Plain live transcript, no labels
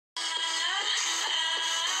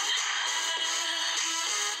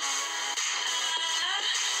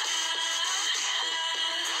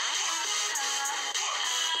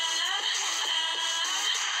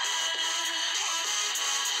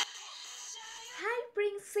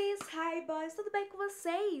Princess, hi boys, tudo bem com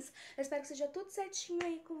vocês? Eu espero que seja tudo certinho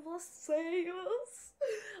aí com vocês.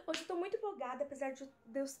 Hoje eu tô muito empolgada, apesar de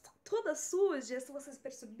eu estar toda suja, se vocês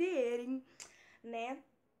perceberem, né?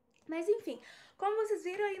 Mas enfim, como vocês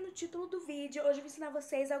viram aí no título do vídeo, hoje eu vou ensinar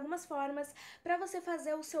vocês algumas formas pra você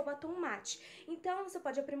fazer o seu batom mate. Então você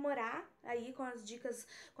pode aprimorar aí com as dicas,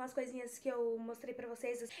 com as coisinhas que eu mostrei pra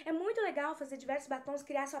vocês. É muito legal fazer diversos batons,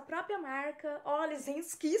 criar sua própria marca. Olha,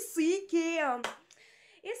 gente, que chique!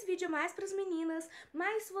 Esse vídeo é mais para as meninas,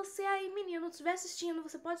 mas se você aí, menino, estiver assistindo,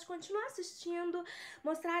 você pode continuar assistindo,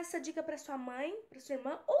 mostrar essa dica para sua mãe, para sua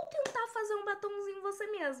irmã, ou tentar fazer um batomzinho você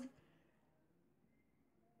mesmo.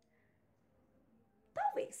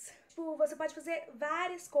 Talvez. Tipo, você pode fazer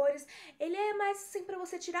várias cores. Ele é mais assim pra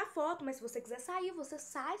você tirar foto, mas se você quiser sair, você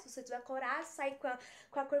sai. Se você tiver coragem, sair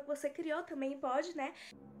com a cor que você criou, também pode, né?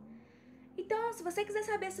 Então, se você quiser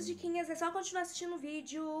saber essas diquinhas, é só continuar assistindo o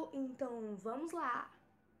vídeo. Então, vamos lá!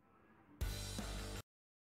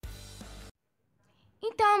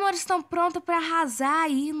 Então, amores, estão prontos para arrasar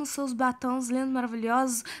aí nos seus batons lindos,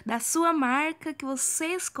 maravilhosos, da sua marca que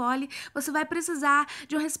você escolhe. Você vai precisar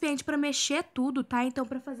de um recipiente para mexer tudo, tá? Então,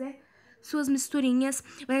 para fazer suas misturinhas,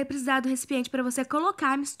 vai precisar do recipiente para você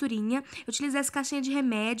colocar a misturinha. Eu utilizei essa caixinha de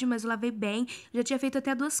remédio, mas eu lavei bem. Já tinha feito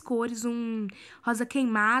até duas cores, um rosa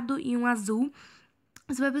queimado e um azul.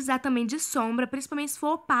 Você vai precisar também de sombra, principalmente se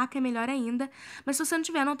for opaca, é melhor ainda. Mas se você não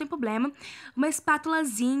tiver, não tem problema. Uma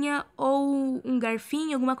espátulazinha ou um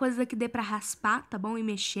garfinho, alguma coisa que dê pra raspar, tá bom? E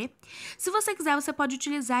mexer. Se você quiser, você pode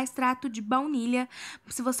utilizar extrato de baunilha.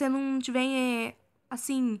 Se você não tiver,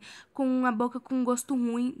 assim, com a boca com gosto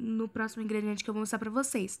ruim no próximo ingrediente que eu vou mostrar pra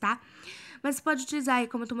vocês, tá? Mas você pode utilizar aí,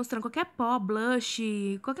 como eu tô mostrando, qualquer pó, blush,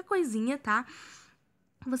 qualquer coisinha, tá?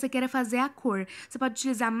 Você queira fazer a cor. Você pode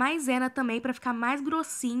utilizar maisena também para ficar mais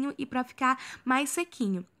grossinho e para ficar mais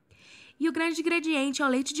sequinho. E o grande ingrediente é o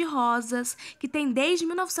leite de rosas, que tem desde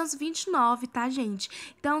 1929, tá,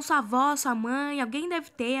 gente? Então, sua avó, sua mãe, alguém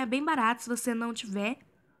deve ter, é bem barato se você não tiver,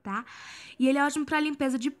 tá? E ele é ótimo para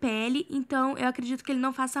limpeza de pele, então eu acredito que ele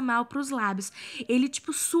não faça mal para os lábios. Ele,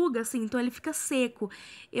 tipo, suga, assim, então ele fica seco.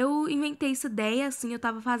 Eu inventei essa ideia, assim, eu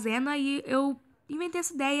tava fazendo, aí eu inventei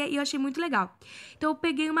essa ideia e eu achei muito legal. Então eu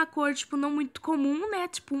peguei uma cor, tipo, não muito comum, né?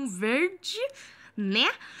 Tipo um verde,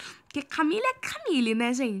 né? Porque Camille é Camille,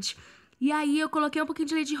 né, gente? E aí eu coloquei um pouquinho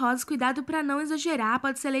de leite de rosas, cuidado pra não exagerar,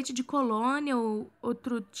 pode ser leite de colônia ou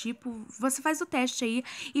outro tipo. Você faz o teste aí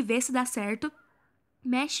e vê se dá certo.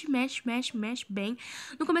 Mexe, mexe, mexe, mexe bem.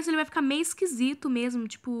 No começo ele vai ficar meio esquisito mesmo,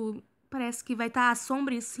 tipo, parece que vai estar a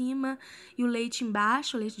sombra em cima e o leite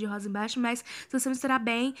embaixo, o leite de rosa embaixo, mas se você misturar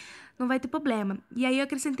bem, não vai ter problema. E aí eu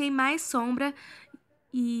acrescentei mais sombra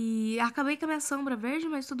e acabei com a minha sombra verde,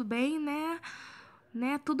 mas tudo bem,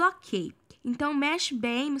 né? Tudo ok. Então mexe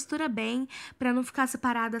bem, mistura bem, pra não ficar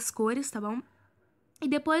separadas as cores, tá bom? E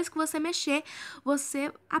depois que você mexer,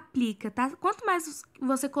 você aplica, tá? Quanto mais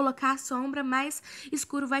você colocar a sombra, mais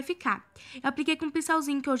escuro vai ficar. Eu apliquei com um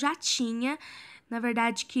pincelzinho que eu já tinha. Na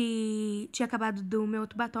verdade, que tinha acabado do meu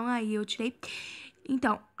outro batom, aí eu tirei.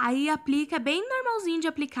 Então, aí aplica bem normalzinho de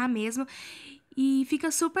aplicar mesmo. E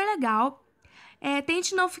fica super legal.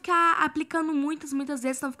 Tente não ficar aplicando muitas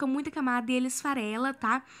vezes, senão fica muita camada e ele esfarela,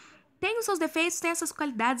 tá? Tem os seus defeitos, tem essas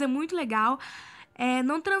qualidades, é muito legal.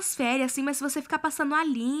 Não transfere, assim, mas se você ficar passando a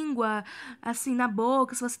língua, assim, na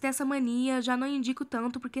boca, se você tem essa mania, já não indico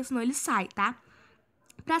tanto, porque senão ele sai, tá?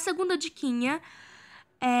 Pra segunda diquinha,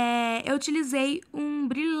 eu utilizei um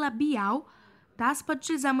brilho labial, tá? Você pode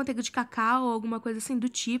utilizar manteiga de cacau ou alguma coisa assim do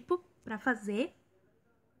tipo pra fazer.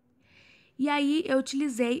 E aí, eu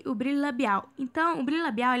utilizei o brilho labial. Então, o brilho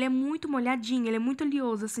labial, ele é muito molhadinho, ele é muito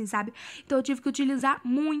oleoso, assim, sabe? Então, eu tive que utilizar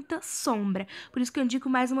muita sombra. Por isso que eu indico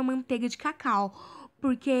mais uma manteiga de cacau.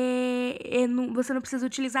 Porque você não precisa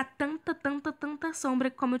utilizar tanta sombra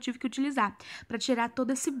como eu tive que utilizar. Pra tirar todo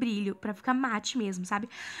esse brilho, pra ficar mate mesmo, sabe?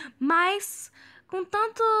 Mas, com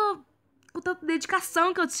tanta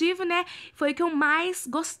dedicação que eu tive, né? Foi o que eu mais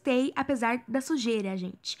gostei, apesar da sujeira,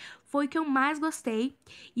 gente. Foi o que eu mais gostei.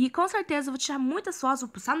 E com certeza eu vou tirar muitas fotos, vou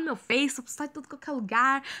postar no meu Face, vou postar em todo qualquer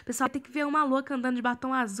lugar. O pessoal vai ter que ver uma louca andando de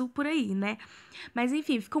batom azul por aí, né? Mas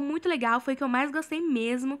enfim, ficou muito legal, foi o que eu mais gostei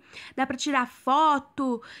mesmo. Dá pra tirar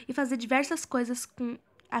foto e fazer diversas coisas com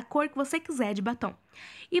a cor que você quiser de batom.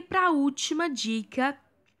 E pra última dica,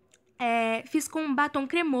 fiz com um batom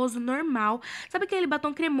cremoso normal. Sabe aquele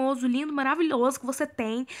batom cremoso, lindo, maravilhoso que você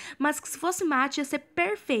tem, mas que se fosse mate ia ser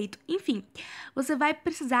perfeito. Enfim, você vai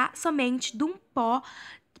precisar somente de um pó,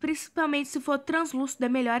 principalmente se for translúcido é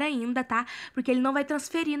melhor ainda, tá? Porque ele não vai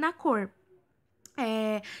transferir na cor.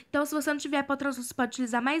 Então, se você não tiver pó translucente, você pode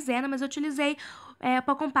utilizar maisena, mas eu utilizei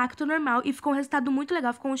pó compacto normal e ficou um resultado muito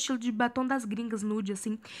legal. Ficou um estilo de batom das gringas, nude,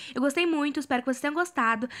 assim. Eu gostei muito, espero que vocês tenham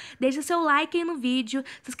gostado. Deixa seu like aí no vídeo,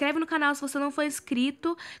 se inscreve no canal se você não for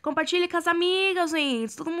inscrito, compartilhe com as amigas,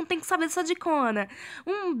 gente. Todo mundo tem que saber dessa dicona.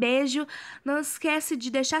 Um beijo, não esquece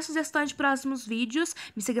de deixar sugestões de próximos vídeos,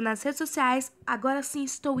 me siga nas redes sociais. Agora sim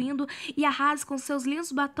estou indo e arrase com seus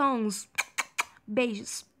lindos batons.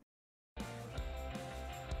 Beijos!